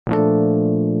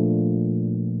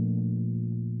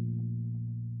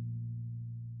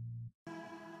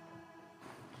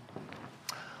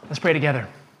pray together.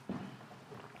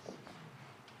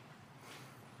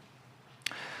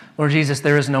 Lord Jesus,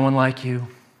 there is no one like you.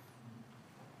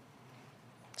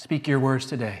 Speak your words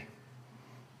today.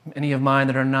 Any of mine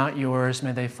that are not yours,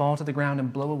 may they fall to the ground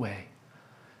and blow away.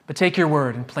 But take your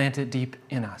word and plant it deep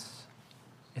in us.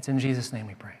 It's in Jesus' name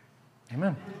we pray.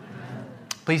 Amen.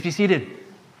 Please be seated.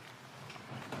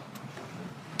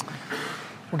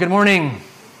 Well, good morning.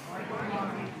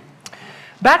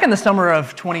 Back in the summer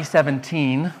of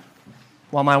 2017,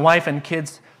 while my wife and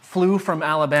kids flew from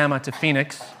Alabama to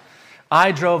Phoenix,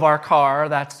 I drove our car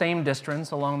that same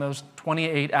distance along those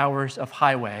 28 hours of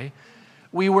highway.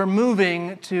 We were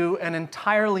moving to an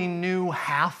entirely new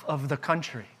half of the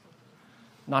country,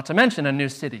 not to mention a new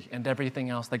city and everything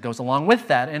else that goes along with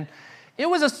that. And it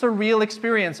was a surreal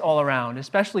experience all around,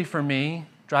 especially for me,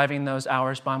 driving those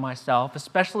hours by myself,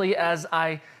 especially as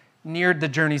I neared the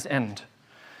journey's end.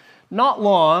 Not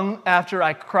long after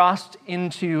I crossed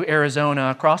into Arizona,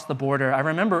 across the border, I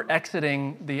remember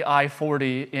exiting the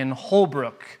I-40 in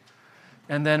Holbrook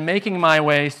and then making my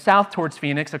way south towards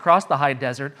Phoenix across the high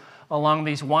desert along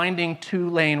these winding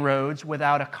two-lane roads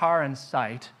without a car in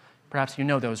sight. Perhaps you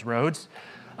know those roads.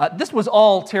 This was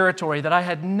all territory that I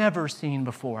had never seen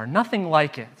before, nothing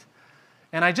like it.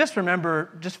 And I just remember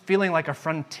just feeling like a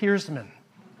frontiersman.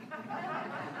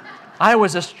 I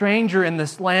was a stranger in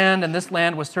this land, and this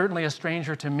land was certainly a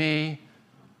stranger to me.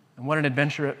 And what an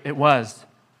adventure it was.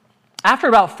 After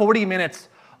about 40 minutes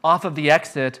off of the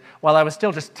exit, while I was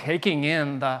still just taking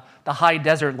in the high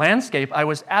desert landscape, I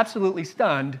was absolutely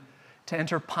stunned to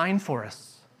enter pine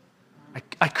forests.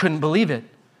 I couldn't believe it.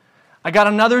 I got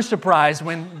another surprise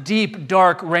when deep,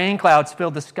 dark rain clouds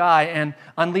filled the sky and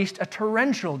unleashed a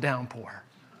torrential downpour,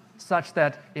 such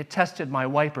that it tested my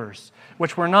wipers,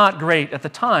 which were not great at the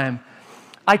time.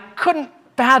 I couldn't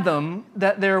fathom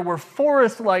that there were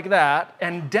forests like that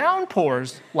and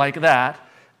downpours like that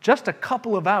just a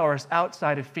couple of hours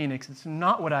outside of Phoenix. It's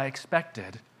not what I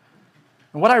expected.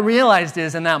 And what I realized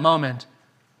is in that moment,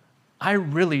 I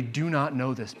really do not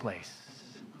know this place.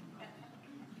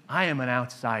 I am an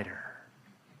outsider.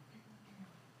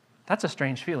 That's a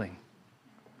strange feeling.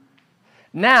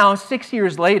 Now, 6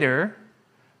 years later,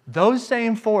 those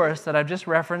same forests that I've just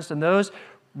referenced and those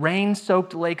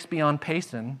rain-soaked lakes beyond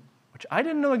Payson, which I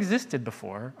didn't know existed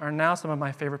before, are now some of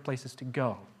my favorite places to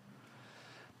go.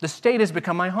 The state has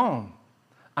become my home.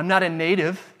 I'm not a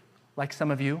native, like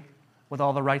some of you, with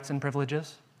all the rights and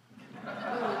privileges.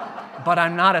 But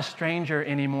I'm not a stranger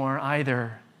anymore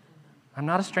either. I'm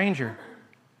not a stranger.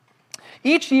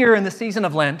 Each year in the season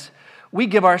of Lent, we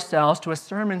give ourselves to a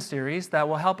sermon series that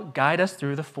will help guide us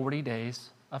through the 40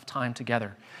 days of time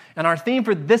together. And our theme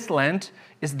for this Lent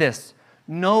is this: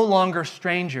 no longer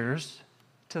strangers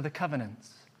to the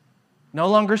covenants. No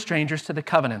longer strangers to the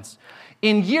covenants.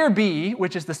 In year B,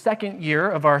 which is the second year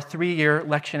of our 3-year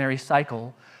lectionary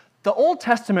cycle, the Old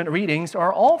Testament readings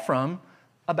are all from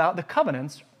about the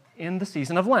covenants in the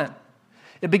season of Lent.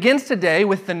 It begins today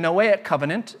with the Noahic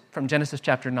covenant from Genesis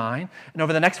chapter 9, and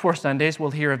over the next 4 Sundays, we'll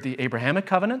hear of the Abrahamic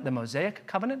covenant, the Mosaic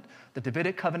covenant, the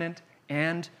Davidic covenant,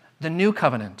 and the New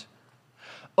covenant.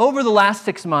 Over the last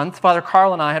 6 months, Father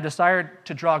Carl and I have decided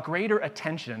to draw greater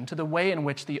attention to the way in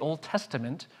which the Old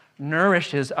Testament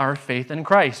nourishes our faith in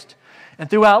Christ. And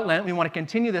throughout Lent, we want to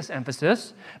continue this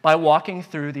emphasis by walking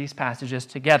through these passages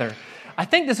together. I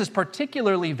think this is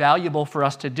particularly valuable for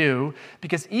us to do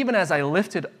because even as I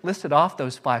listed off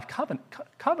those 5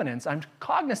 covenants, I'm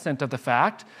cognizant of the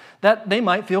fact that they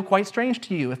might feel quite strange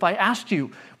to you. If I asked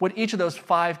you what each of those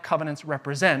 5 covenants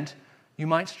represent, you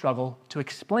might struggle to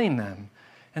explain them.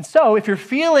 And so, if you're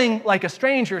feeling like a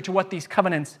stranger to what these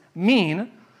covenants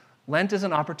mean, Lent is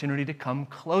an opportunity to come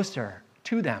closer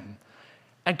to them.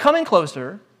 And coming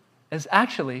closer is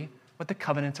actually what the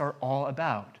covenants are all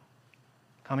about.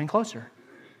 Coming closer.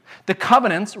 The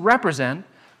covenants represent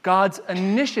God's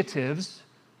initiatives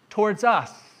towards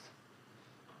us,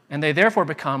 and they therefore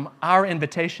become our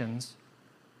invitations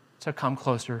to come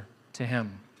closer to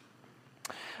Him.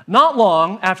 Not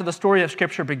long after the story of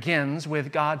Scripture begins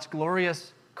with God's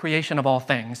glorious creation of all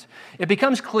things, it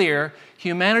becomes clear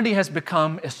humanity has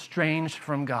become estranged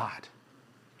from God,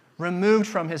 removed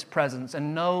from His presence,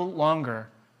 and no longer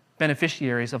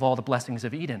beneficiaries of all the blessings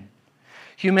of Eden.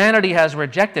 Humanity has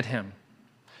rejected Him.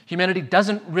 Humanity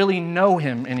doesn't really know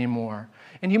Him anymore.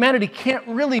 And humanity can't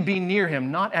really be near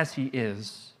Him, not as He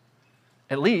is.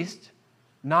 At least,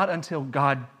 not until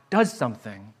God does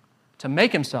something to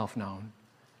make Himself known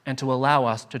and to allow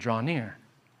us to draw near.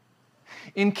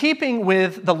 In keeping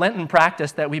with the Lenten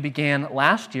practice that we began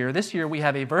last year, this year we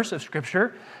have a verse of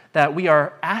Scripture that we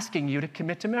are asking you to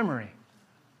commit to memory.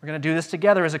 We're going to do this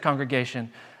together as a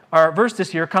congregation. Our verse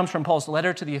this year comes from Paul's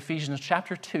letter to the Ephesians,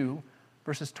 chapter 2,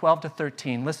 verses 12 to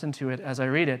 13. Listen to it as I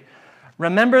read it.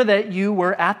 Remember that you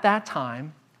were at that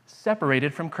time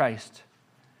separated from Christ,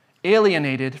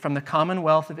 alienated from the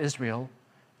commonwealth of Israel,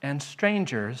 and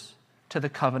strangers to the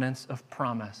covenants of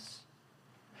promise,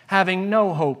 having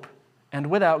no hope and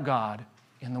without God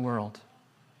in the world.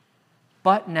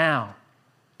 But now,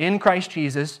 in Christ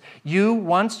Jesus, you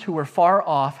once who were far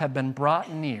off have been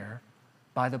brought near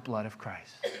by the blood of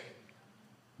Christ.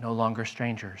 No longer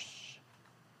strangers.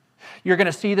 You're going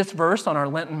to see this verse on our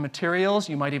Lenten materials.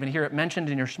 You might even hear it mentioned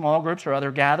in your small groups or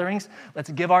other gatherings. Let's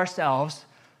give ourselves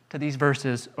to these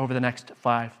verses over the next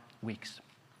 5 weeks.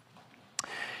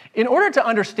 In order to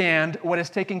understand what is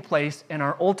taking place in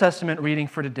our Old Testament reading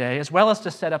for today, as well as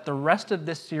to set up the rest of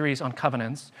this series on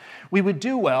covenants, we would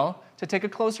do well to take a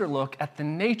closer look at the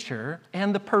nature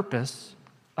and the purpose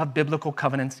of biblical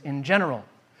covenants in general.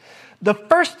 The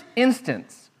first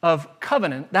instance of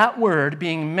covenant, that word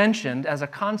being mentioned as a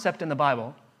concept in the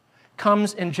Bible,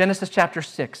 comes in Genesis chapter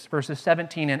 6, verses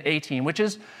 17 and 18, which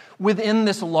is within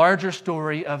this larger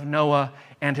story of Noah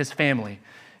and his family.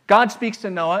 God speaks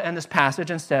to Noah in this passage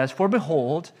and says, "For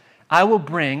behold, I will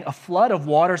bring a flood of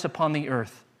waters upon the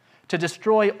earth to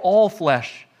destroy all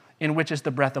flesh in which is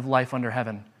the breath of life under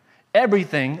heaven.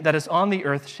 Everything that is on the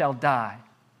earth shall die.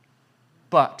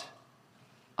 But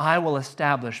I will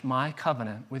establish my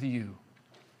covenant with you."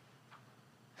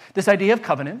 This idea of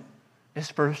covenant is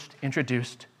first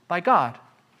introduced by God.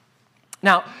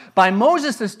 Now, by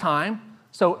Moses' time,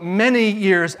 so many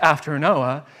years after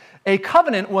Noah, a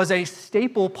covenant was a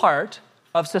staple part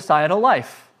of societal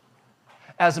life.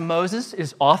 As Moses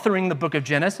is authoring the book of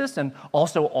Genesis and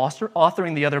also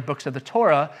authoring the other books of the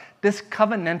Torah, this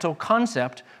covenantal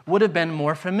concept would have been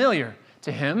more familiar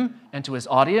to him and to his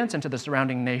audience and to the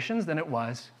surrounding nations than it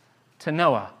was to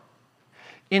Noah.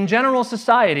 In general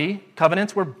society,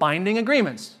 covenants were binding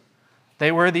agreements.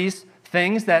 They were these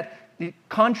things the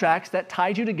contracts that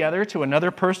tied you together to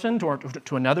another person or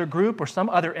to another group or some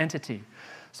other entity.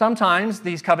 Sometimes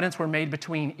these covenants were made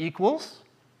between equals,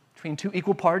 between two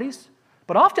equal parties,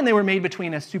 but often they were made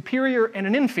between a superior and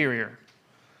an inferior.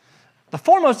 The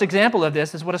foremost example of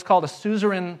this is what is called a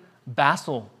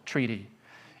suzerain-vassal treaty.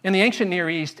 In the ancient Near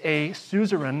East, a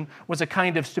suzerain was a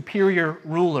kind of superior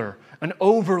ruler, an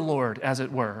overlord, as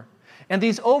it were. And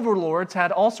these overlords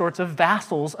had all sorts of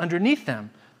vassals underneath them.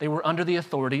 They were under the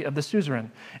authority of the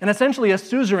suzerain. And essentially, a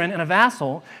suzerain and a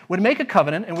vassal would make a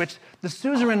covenant in which the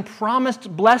suzerain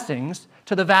promised blessings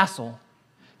to the vassal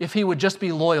if he would just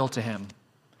be loyal to him.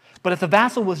 But if the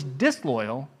vassal was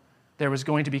disloyal, there was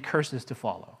going to be curses to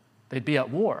follow. They'd be at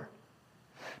war.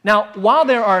 Now, while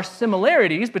there are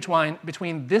similarities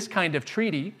between this kind of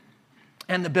treaty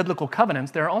and the biblical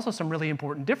covenants, there are also some really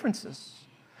important differences.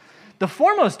 The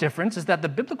foremost difference is that the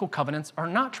biblical covenants are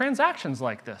not transactions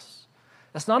like this.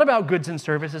 It's not about goods and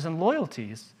services and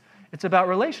loyalties. It's about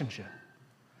relationship.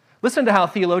 Listen to how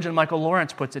theologian Michael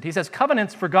Lawrence puts it. He says,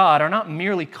 covenants for God are not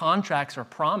merely contracts or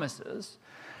promises.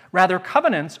 Rather,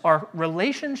 covenants are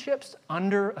relationships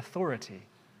under authority.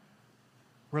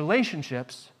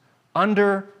 Relationships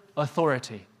under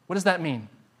authority. What does that mean?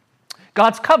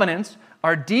 God's covenants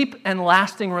are deep and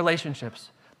lasting relationships.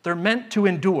 They're meant to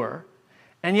endure.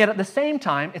 And yet at the same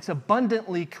time, it's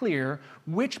abundantly clear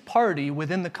which party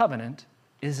within the covenant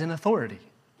is in authority.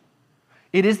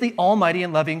 It is the almighty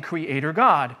and loving Creator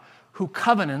God who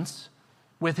covenants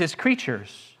with his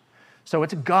creatures. So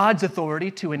it's God's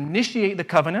authority to initiate the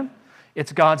covenant.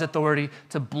 It's God's authority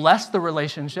to bless the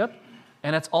relationship.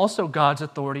 And it's also God's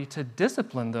authority to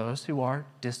discipline those who are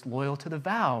disloyal to the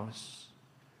vows.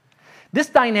 This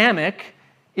dynamic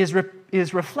is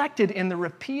reflected in the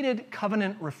repeated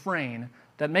covenant refrain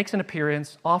that makes an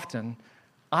appearance often.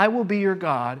 I will be your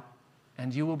God,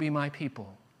 and you will be my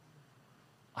people.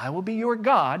 I will be your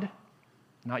God,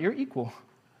 not your equal,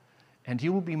 and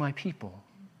you will be my people.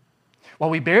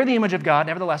 While we bear the image of God,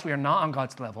 nevertheless, we are not on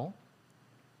God's level,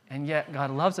 and yet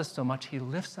God loves us so much, he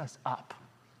lifts us up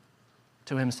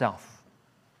to himself.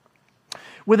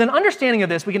 With an understanding of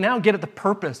this, we can now get at the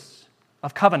purpose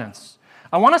of covenants.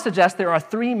 I want to suggest there are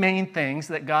three main things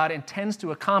that God intends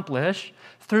to accomplish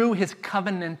through his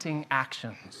covenanting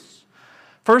actions.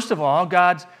 First of all,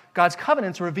 God's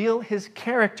covenants reveal his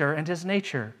character and his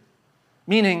nature,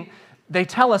 meaning they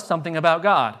tell us something about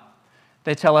God.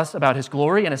 They tell us about his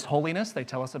glory and his holiness. They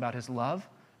tell us about his love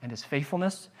and his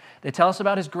faithfulness. They tell us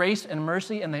about his grace and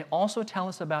mercy, and they also tell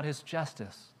us about his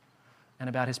justice and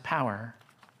about his power.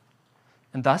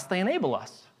 And thus they enable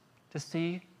us to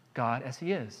see God as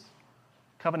he is.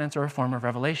 Covenants are a form of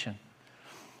revelation.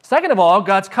 Second of all,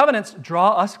 God's covenants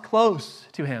draw us close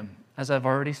to him. as I've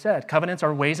already said. Covenants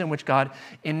are ways in which God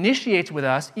initiates with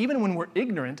us even when we're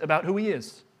ignorant about who he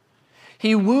is.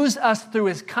 He woos us through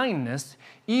his kindness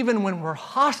even when we're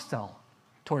hostile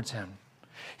towards him.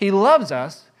 He loves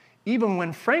us even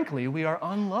when, frankly, we are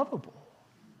unlovable.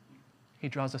 He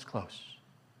draws us close.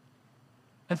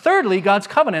 And thirdly, God's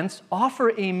covenants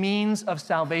offer a means of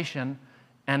salvation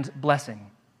and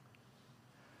blessing.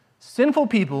 Sinful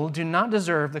people do not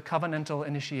deserve the covenantal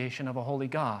initiation of a holy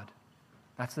God.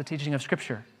 That's the teaching of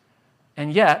Scripture.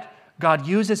 And yet, God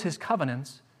uses his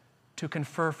covenants to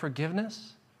confer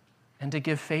forgiveness and to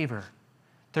give favor.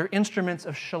 They're instruments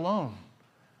of shalom,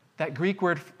 that Greek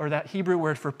word or that Hebrew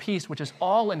word for peace, which is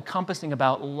all-encompassing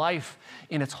about life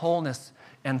in its wholeness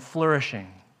and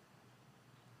flourishing.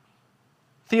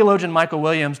 Theologian Michael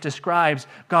Williams describes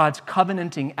God's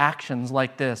covenanting actions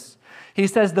like this. He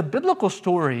says, the biblical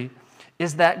story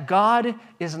is that God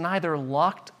is neither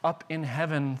locked up in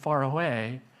heaven far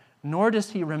away, nor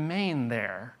does he remain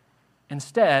there.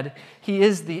 Instead, he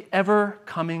is the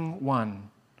ever-coming one,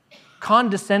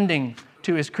 condescending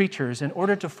to his creatures in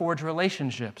order to forge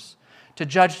relationships, to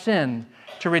judge sin,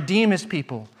 to redeem his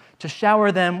people, to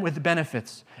shower them with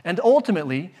benefits, and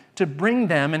ultimately to bring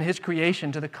them and his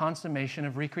creation to the consummation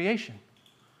of recreation.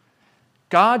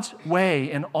 God's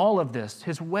way in all of this,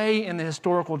 his way in the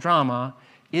historical drama,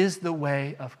 is the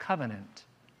way of covenant.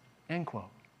 End quote.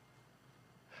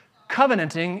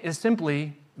 Covenanting is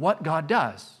simply what God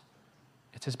does.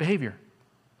 It's his behavior.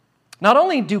 Not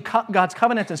only do God's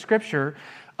covenants in Scripture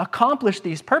accomplish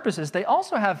these purposes, they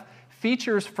also have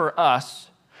features for us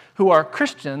who are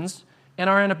Christians and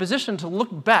are in a position to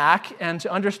look back and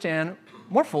to understand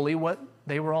more fully what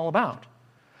they were all about.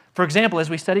 For example, as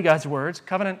we study God's words,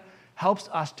 covenant helps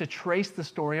us to trace the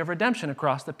story of redemption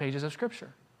across the pages of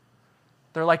Scripture.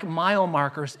 They're like mile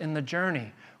markers in the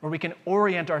journey where we can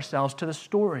orient ourselves to the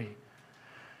story.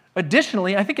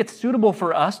 Additionally, I think it's suitable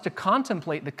for us to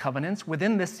contemplate the covenants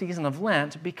within this season of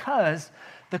Lent because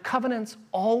the covenants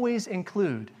always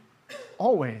include,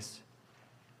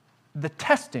 the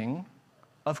testing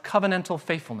of covenantal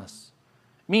faithfulness.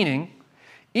 Meaning,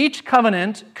 each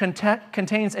covenant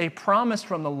contains a promise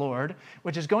from the Lord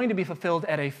which is going to be fulfilled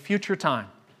at a future time.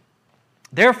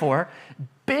 Therefore,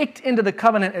 baked into the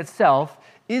covenant itself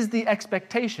is the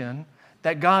expectation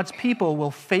that God's people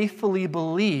will faithfully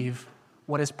believe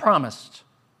what is promised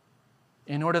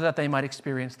in order that they might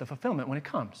experience the fulfillment when it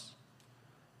comes.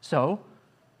 So,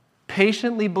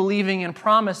 patiently believing in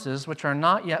promises which are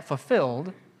not yet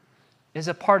fulfilled is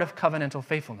a part of covenantal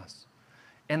faithfulness.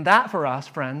 And that for us,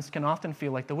 friends, can often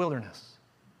feel like the wilderness.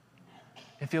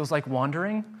 It feels like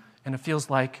wandering, and it feels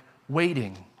like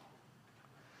waiting.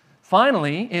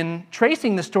 Finally, in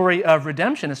tracing the story of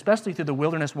redemption, especially through the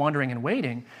wilderness, wandering, and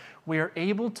waiting, we are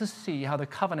able to see how the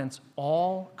covenants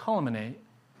all culminate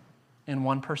in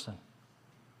one person,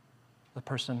 the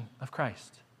person of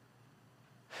Christ.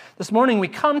 This morning, we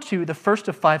come to the first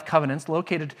of 5 covenants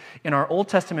located in our Old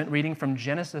Testament reading from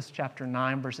Genesis chapter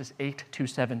 9, verses 8 to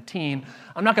 17.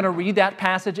 I'm not going to read that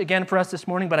passage again for us this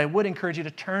morning, but I would encourage you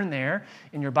to turn there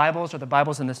in your Bibles or the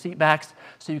Bibles in the seat backs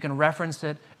so you can reference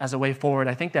it as a way forward.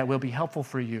 I think that will be helpful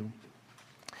for you.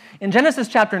 In Genesis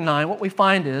chapter 9, what we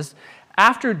find is,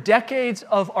 after decades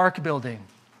of ark building,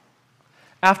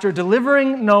 after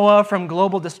delivering Noah from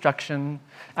global destruction,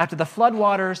 after the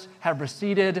floodwaters have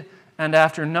receded, and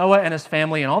after Noah and his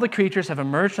family and all the creatures have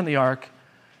emerged from the ark,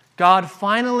 God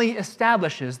finally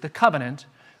establishes the covenant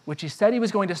which he said he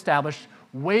was going to establish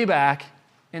way back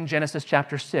in Genesis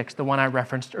chapter 6, the one I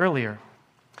referenced earlier.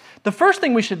 The first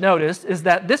thing we should notice is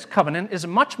that this covenant is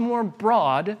much more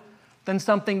broad than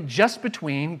something just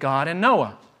between God and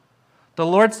Noah. The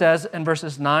Lord says in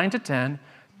verses 9 to 10,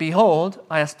 "Behold,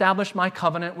 I establish my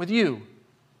covenant with you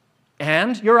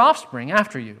and your offspring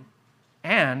after you,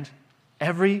 and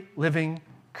every living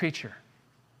creature."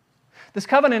 This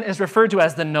covenant is referred to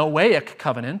as the Noahic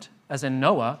covenant, as in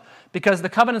Noah, because the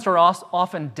covenants are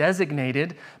often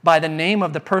designated by the name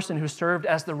of the person who served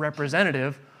as the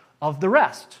representative of the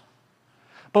rest.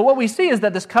 But what we see is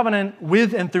that this covenant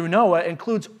with and through Noah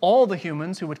includes all the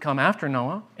humans who would come after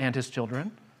Noah and his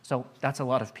children, so that's a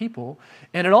lot of people,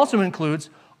 and it also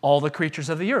includes all the creatures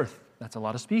of the earth. That's a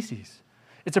lot of species.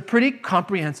 It's a pretty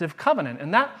comprehensive covenant,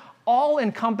 and that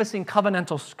all-encompassing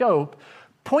covenantal scope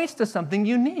points to something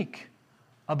unique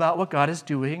about what God is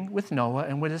doing with Noah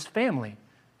and with his family.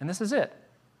 And this is it.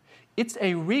 It's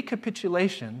a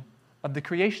recapitulation of the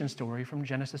creation story from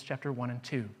Genesis chapter 1 and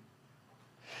 2.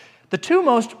 The two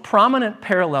most prominent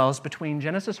parallels between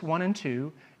Genesis 1 and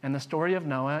 2 and the story of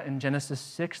Noah in Genesis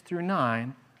 6 through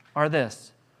 9 are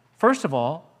this. First of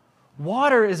all,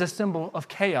 Water is a symbol of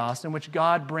chaos in which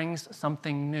God brings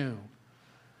something new.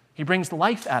 He brings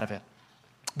life out of it.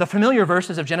 The familiar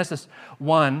verses of Genesis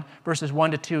 1, verses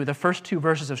 1 to 2, the first two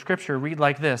verses of Scripture read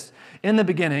like this. In the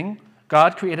beginning,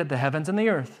 God created the heavens and the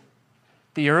earth.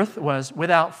 The earth was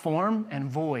without form and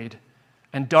void,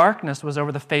 and darkness was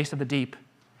over the face of the deep.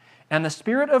 And the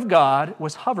Spirit of God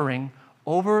was hovering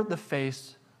over the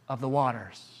face of the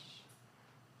waters.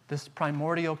 This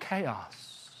primordial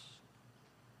chaos.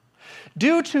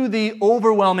 Due to the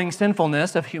overwhelming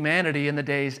sinfulness of humanity in the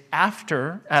days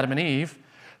after Adam and Eve,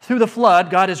 through the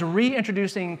flood, God is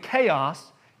reintroducing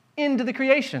chaos into the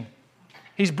creation.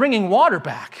 He's bringing water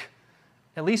back,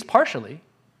 at least partially.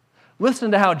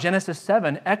 Listen to how Genesis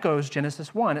 7 echoes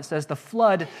Genesis 1. It says, the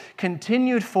flood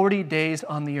continued 40 days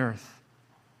on the earth.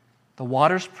 The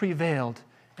waters prevailed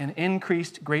and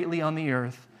increased greatly on the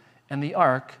earth, and the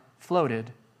ark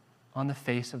floated on the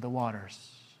face of the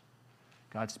waters.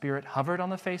 God's Spirit hovered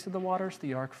on the face of the waters.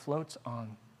 The ark floats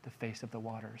on the face of the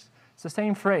waters. It's the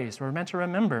same phrase. We're meant to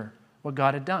remember what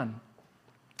God had done.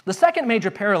 The second major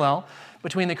parallel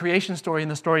between the creation story and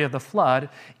the story of the flood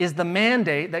is the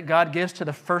mandate that God gives to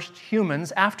the first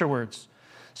humans afterwards.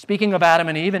 Speaking of Adam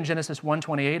and Eve in Genesis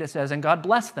 1:28, it says, and God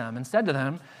blessed them and said to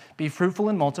them, be fruitful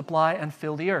and multiply and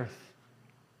fill the earth.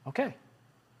 Okay.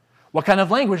 What kind of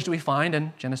language do we find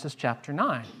in Genesis chapter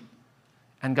 9?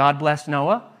 And God blessed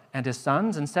Noah and his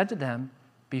sons and said to them,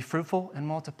 be fruitful and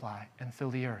multiply and fill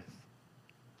the earth.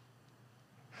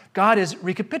 God is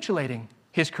recapitulating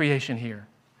his creation here.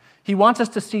 He wants us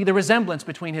to see the resemblance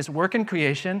between his work in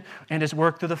creation and his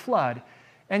work through the flood.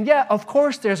 And yet, of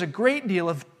course, there's a great deal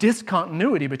of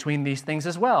discontinuity between these things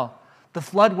as well. The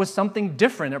flood was something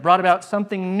different. It brought about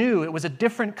something new. It was a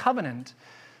different covenant.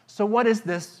 So what is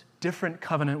this different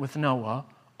covenant with Noah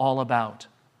all about?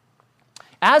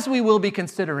 As we will be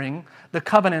considering the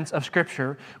covenants of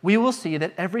Scripture, we will see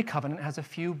that every covenant has a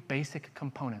few basic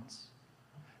components.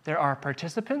 There are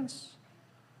participants,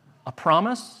 a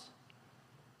promise,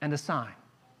 and a sign.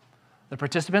 The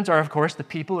participants are, of course, the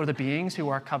people or the beings who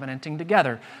are covenanting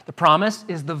together. The promise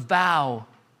is the vow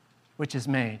which is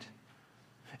made.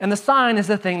 And the sign is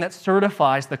the thing that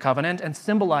certifies the covenant and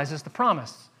symbolizes the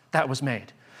promise that was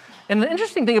made. And the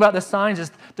interesting thing about the signs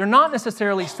is they're not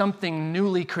necessarily something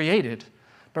newly created,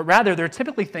 but rather they're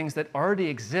typically things that already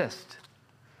exist,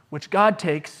 which God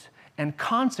takes and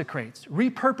consecrates,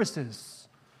 repurposes,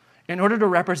 in order to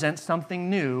represent something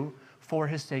new for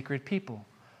his sacred people,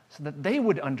 so that they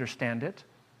would understand it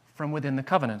from within the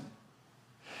covenant.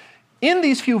 In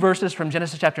these few verses from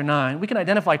Genesis chapter 9, we can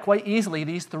identify quite easily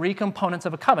these three components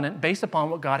of a covenant based upon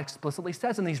what God explicitly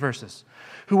says in these verses.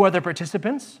 Who are the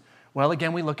participants? Well,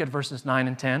 again, we look at verses 9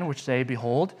 and 10, which say,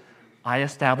 behold, I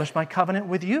establish my covenant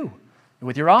with you, and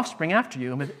with your offspring after you,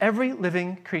 and with every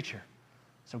living creature.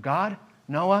 So God,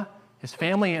 Noah, his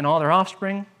family, and all their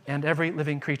offspring, and every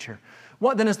living creature.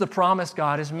 What then is the promise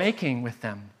God is making with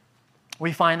them?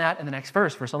 We find that in the next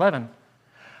verse, verse 11.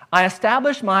 I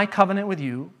establish my covenant with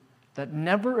you that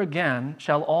never again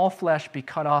shall all flesh be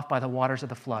cut off by the waters of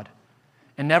the flood,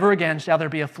 and never again shall there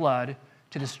be a flood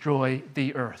to destroy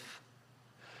the earth.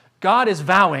 God is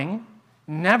vowing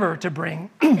never to bring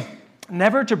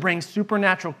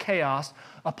supernatural chaos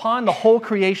upon the whole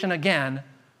creation again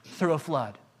through a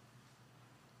flood.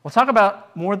 We'll talk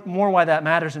about more why that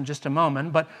matters in just a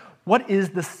moment, but what is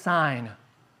the sign?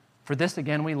 For this,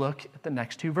 again, we look at the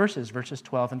next two verses, verses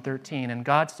 12 and 13. And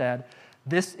God said,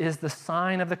 this is the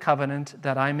sign of the covenant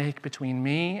that I make between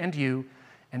me and you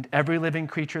and every living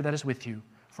creature that is with you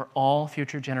for all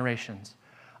future generations.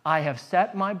 I have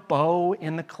set my bow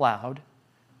in the cloud,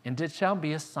 and it shall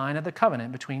be a sign of the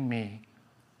covenant between me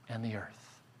and the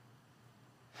earth.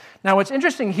 Now, what's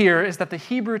interesting here is that the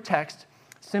Hebrew text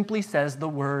simply says the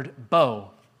word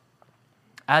bow,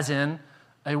 as in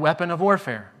a weapon of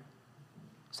warfare,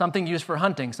 something used for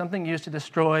hunting, something used to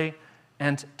destroy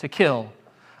and to kill.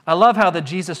 I love how the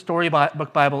Jesus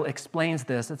Storybook Bible explains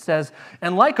this. It says,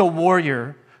 and like a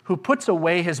warrior who puts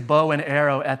away his bow and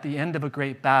arrow at the end of a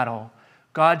great battle,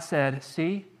 God said,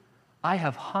 see, I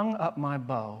have hung up my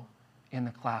bow in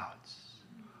the clouds.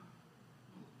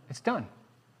 It's done.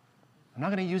 I'm not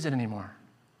going to use it anymore.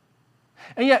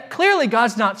 And yet, clearly,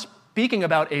 God's not speaking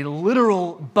about a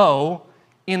literal bow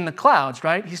in the clouds,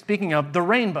 right? He's speaking of the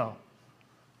rainbow,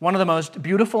 one of the most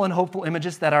beautiful and hopeful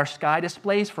images that our sky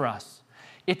displays for us.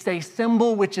 It's a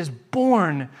symbol which is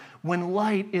born when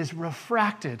light is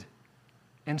refracted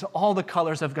into all the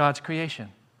colors of God's creation.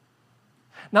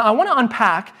 Now, I want to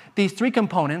unpack these three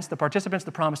components, the participants,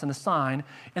 the promise, and the sign,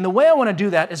 and the way I want to do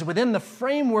that is within the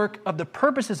framework of the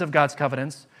purposes of God's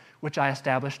covenants, which I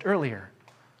established earlier.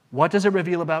 What does it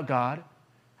reveal about God?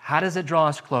 How does it draw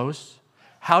us close?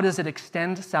 How does it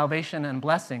extend salvation and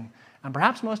blessing? And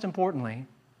perhaps most importantly,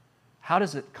 how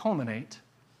does it culminate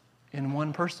in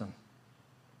one person?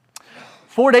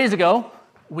 4 days ago,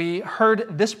 we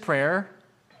heard this prayer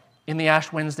in the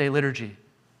Ash Wednesday liturgy.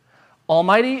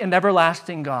 Almighty and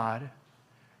everlasting God,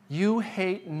 you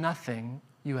hate nothing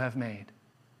you have made.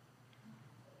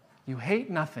 You hate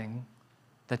nothing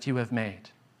that you have made.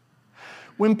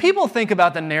 When people think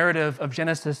about the narrative of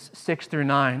Genesis 6 through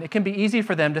 9, it can be easy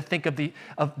for them to think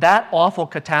of that awful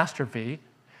catastrophe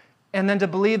and then to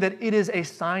believe that it is a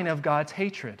sign of God's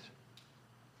hatred.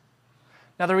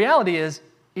 Now, the reality is,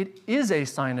 it is a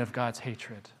sign of God's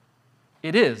hatred.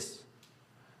 It is.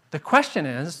 The question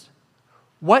is,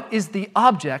 what is the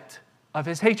object of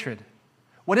his hatred?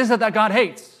 What is it that God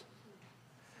hates?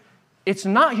 It's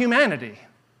not humanity.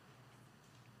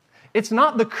 It's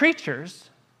not the creatures.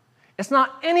 It's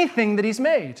not anything that he's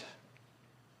made.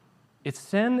 It's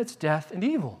sin, it's death, and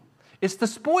evil. It's the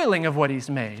spoiling of what he's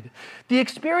made. The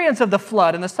experience of the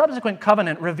flood and the subsequent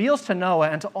covenant reveals to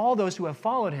Noah and to all those who have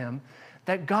followed him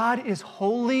that God is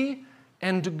holy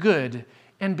and good.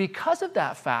 And because of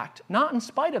that fact, not in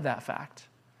spite of that fact,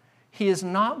 he is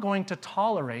not going to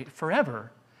tolerate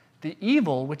forever the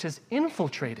evil which has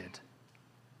infiltrated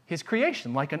his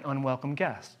creation like an unwelcome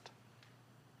guest.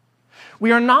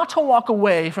 We are not to walk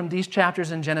away from these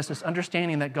chapters in Genesis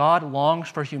understanding that God longs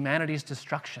for humanity's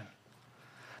destruction,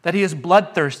 that he is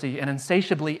bloodthirsty and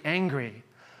insatiably angry.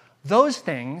 Those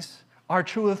things are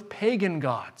true of pagan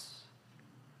gods,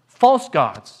 false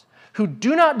gods, who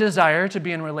do not desire to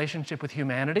be in relationship with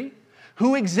humanity,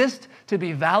 who exist to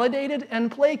be validated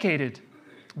and placated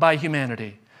by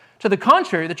humanity. To the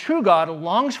contrary, the true God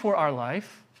longs for our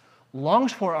life,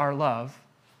 longs for our love.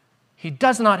 He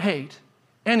does not hate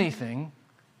anything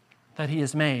that he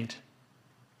has made.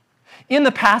 In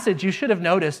the passage, you should have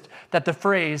noticed that the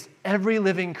phrase, every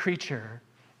living creature,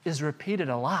 is repeated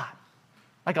a lot.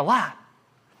 Like a lot.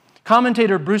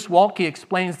 Commentator Bruce Waltke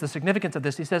explains the significance of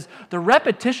this. He says, the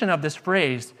repetition of this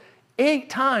phrase 8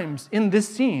 times in this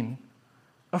scene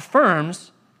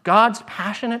affirms God's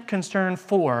passionate concern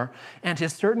for and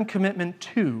his certain commitment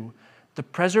to the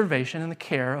preservation and the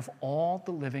care of all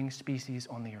the living species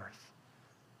on the earth.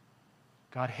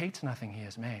 God hates nothing he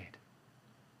has made.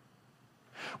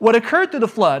 What occurred through the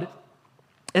flood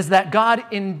is that God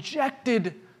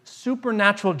injected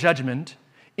supernatural judgment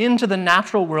into the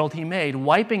natural world he made,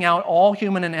 wiping out all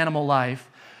human and animal life,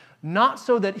 not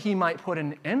so that he might put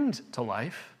an end to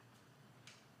life,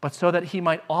 but so that he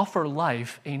might offer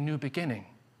life a new beginning.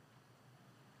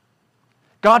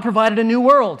 God provided a new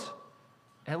world,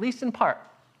 at least in part,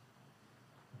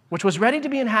 which was ready to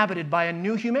be inhabited by a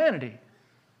new humanity,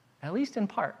 at least in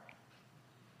part.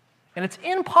 And it's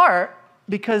in part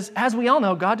because, as we all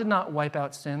know, God did not wipe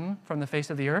out sin from the face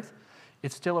of the earth.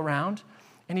 It's still around.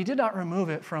 And he did not remove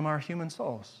it from our human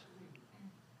souls.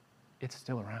 It's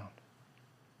still around.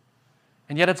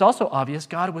 And yet it's also obvious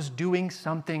God was doing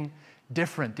something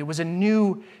different. It was a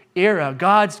new era.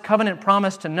 God's covenant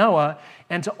promise to Noah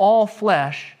and to all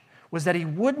flesh was that he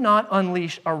would not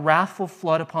unleash a wrathful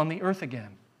flood upon the earth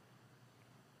again.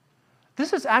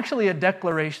 This is actually a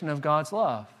declaration of God's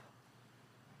love.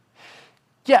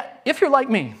 Yet, if you're like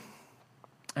me,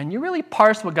 and you really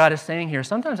parse what God is saying here,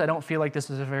 sometimes I don't feel like this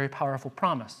is a very powerful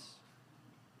promise.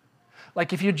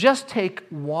 Like if you just take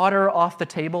water off the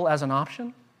table as an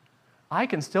option, I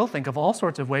can still think of all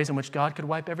sorts of ways in which God could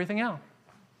wipe everything out.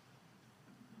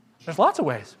 There's lots of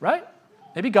ways, right?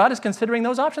 Maybe God is considering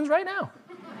those options right now.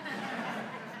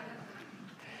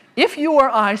 If you or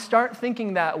I start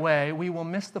thinking that way, we will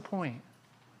miss the point.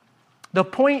 The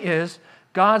point is,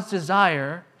 God's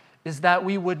desire is that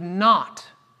we would not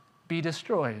be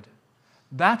destroyed.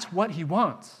 That's what he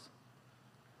wants.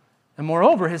 And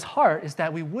moreover, his heart is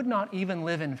that we would not even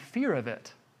live in fear of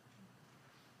it,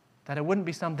 that it wouldn't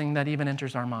be something that even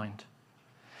enters our mind.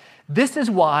 This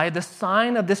is why the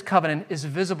sign of this covenant is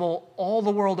visible all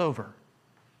the world over,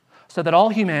 so that all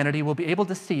humanity will be able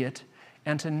to see it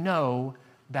and to know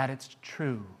that it's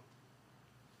true.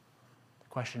 The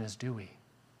question is, do we?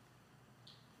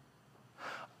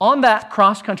 On that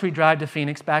cross-country drive to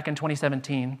Phoenix back in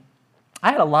 2017,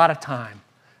 I had a lot of time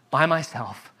by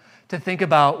myself to think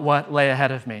about what lay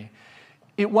ahead of me.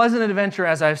 It was an adventure,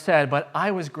 as I've said, but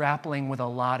I was grappling with a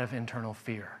lot of internal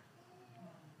fear.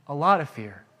 A lot of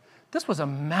fear. This was a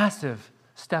massive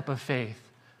step of faith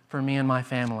for me and my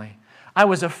family. I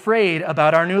was afraid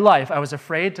about our new life. I was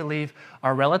afraid to leave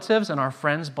our relatives and our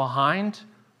friends behind,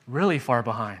 really far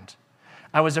behind.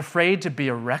 I was afraid to be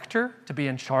a rector, to be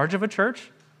in charge of a church,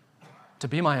 to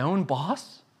be my own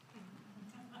boss.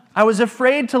 I was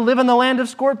afraid to live in the land of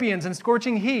scorpions and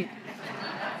scorching heat.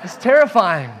 It's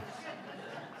terrifying.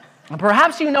 And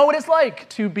perhaps you know what it's like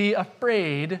to be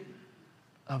afraid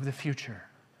of the future,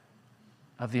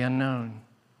 of the unknown.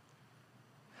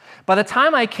 By the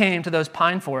time I came to those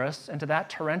pine forests and to that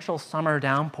torrential summer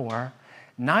downpour,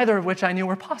 neither of which I knew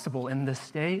were possible in this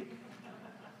state,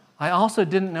 I also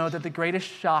didn't know that the greatest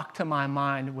shock to my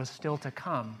mind was still to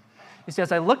come. You see,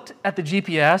 as I looked at the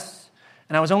GPS,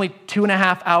 and I was only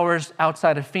 2.5 hours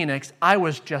outside of Phoenix, I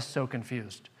was just so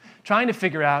confused, trying to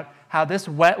figure out how this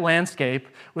wet landscape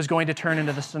was going to turn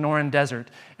into the Sonoran Desert.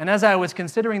 And as I was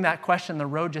considering that question, the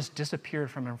road just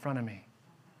disappeared from in front of me.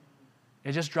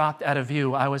 It just dropped out of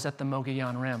view. I was at the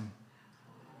Mogollon Rim.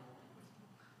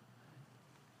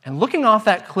 And looking off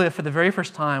that cliff for the very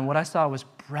first time, what I saw was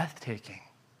breathtaking.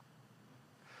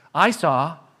 I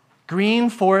saw green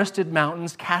forested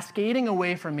mountains cascading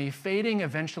away from me, fading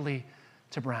eventually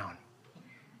to brown.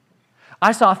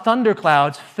 I saw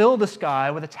thunderclouds fill the sky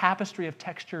with a tapestry of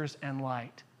textures and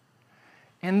light.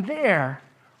 And there,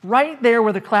 right there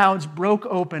where the clouds broke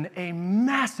open, a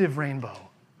massive rainbow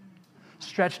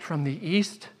stretched from the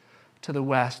east to the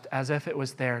west as if it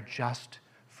was there just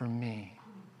for me.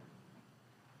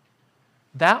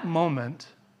 That moment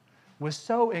was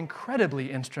so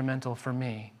incredibly instrumental for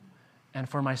me and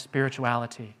for my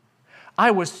spirituality.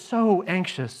 I was so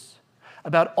anxious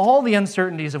about all the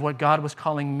uncertainties of what God was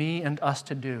calling me and us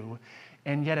to do,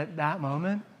 and yet at that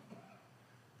moment,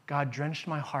 God drenched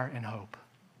my heart in hope.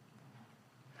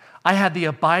 I had the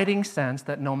abiding sense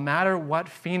that no matter what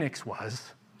Phoenix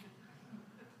was,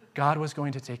 God was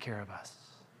going to take care of us.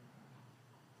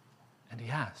 And He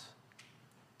has.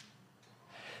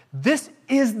 This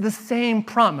is the same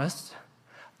promise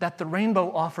that the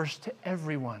rainbow offers to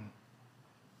everyone,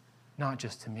 not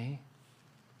just to me.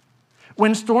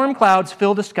 When storm clouds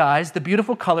fill the skies, the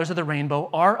beautiful colors of the rainbow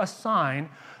are a sign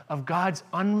of God's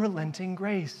unrelenting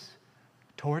grace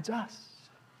towards us.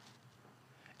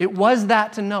 It was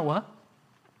that to Noah.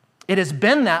 It has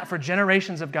been that for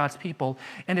generations of God's people,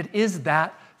 and it is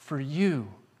that for you.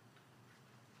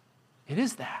 It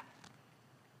is that.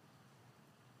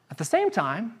 At the same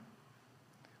time,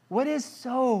 what is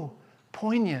so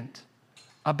poignant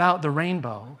about the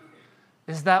rainbow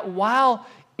is that while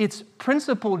its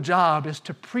principal job is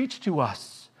to preach to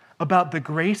us about the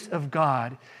grace of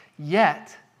God,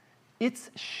 yet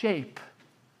its shape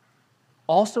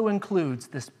also includes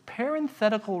this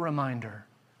parenthetical reminder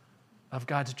of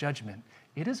God's judgment.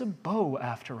 It is a bow,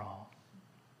 after all.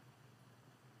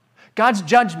 God's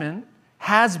judgment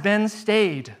has been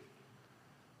stayed,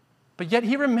 but yet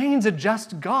He remains a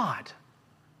just God.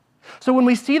 So when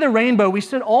we see the rainbow, we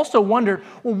should also wonder,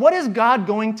 well, what is God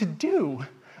going to do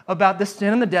about the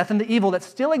sin and the death and the evil that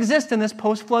still exist in this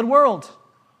post-flood world?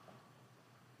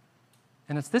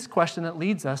 And it's this question that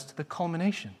leads us to the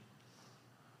culmination.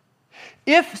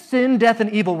 If sin, death,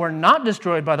 and evil were not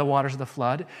destroyed by the waters of the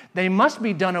flood, they must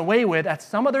be done away with at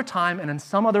some other time and in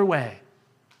some other way.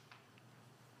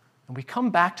 And we come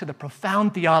back to the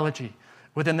profound theology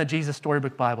within the Jesus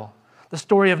Storybook Bible. The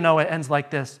story of Noah ends like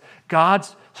this: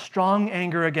 God's strong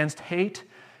anger against hate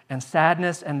and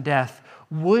sadness and death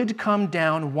would come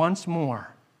down once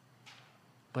more,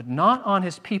 but not on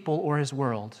His people or His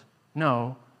world.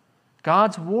 No,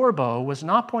 God's war bow was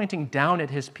not pointing down at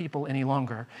His people any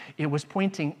longer. It was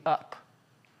pointing up,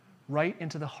 right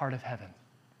into the heart of heaven.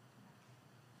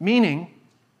 Meaning,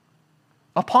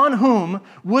 upon whom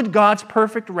would God's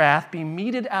perfect wrath be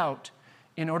meted out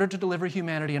in order to deliver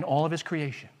humanity and all of His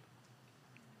creation?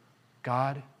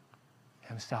 God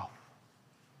Himself.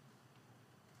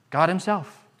 God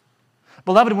Himself.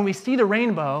 Beloved, when we see the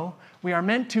rainbow, we are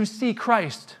meant to see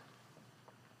Christ.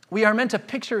 We are meant to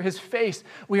picture His face.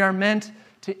 We are meant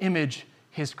to image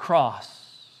His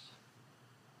cross,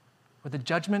 where the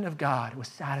judgment of God was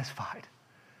satisfied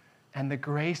and the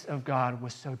grace of God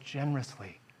was so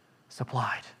generously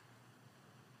supplied.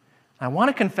 I want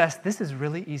to confess this is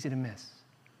really easy to miss.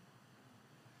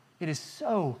 It is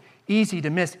so easy to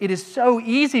miss. It is so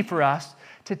easy for us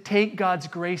to take God's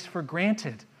grace for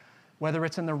granted, whether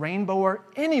it's in the rainbow or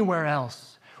anywhere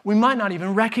else. We might not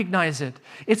even recognize it.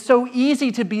 It's so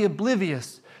easy to be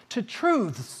oblivious to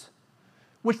truths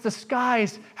which the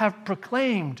skies have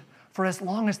proclaimed for as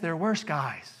long as there were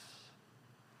skies.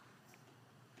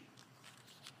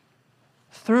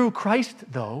 Through Christ,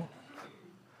 though,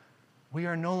 we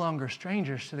are no longer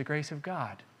strangers to the grace of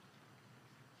God.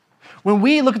 When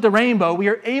we look at the rainbow, we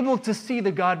are able to see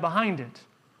the God behind it.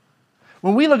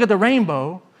 When we look at the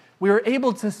rainbow, we are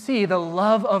able to see the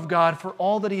love of God for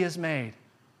all that He has made.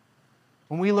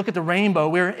 When we look at the rainbow,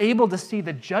 we are able to see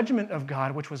the judgment of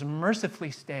God, which was mercifully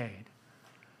stayed.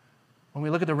 When we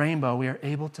look at the rainbow, we are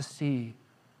able to see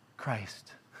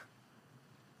Christ.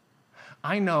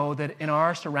 I know that in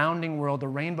our surrounding world, the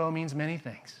rainbow means many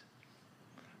things,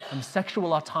 from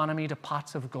sexual autonomy to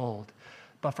pots of gold.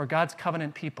 But for God's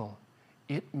covenant people,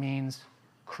 it means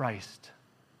Christ.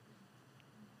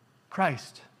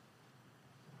 Christ.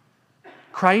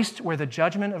 Christ, where the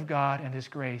judgment of God and his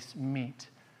grace meet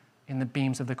in the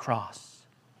beams of the cross.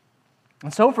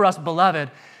 And so for us, beloved,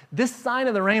 this sign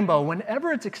of the rainbow,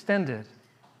 whenever it's extended,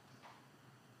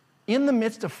 in the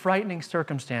midst of frightening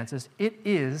circumstances, it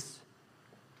is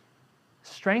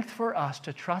strength for us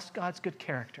to trust God's good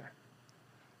character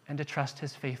and to trust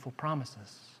his faithful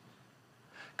promises.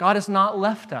 God has not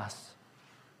left us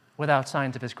without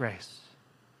signs of his grace.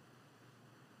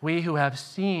 We who have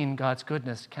seen God's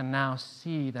goodness can now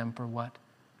see them for what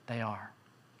they are.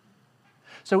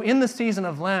 So in the season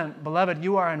of Lent, beloved,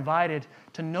 you are invited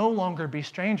to no longer be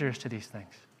strangers to these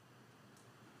things,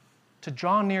 to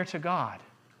draw near to God,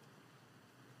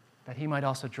 that he might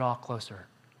also draw closer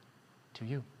to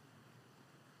you.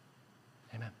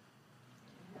 Amen.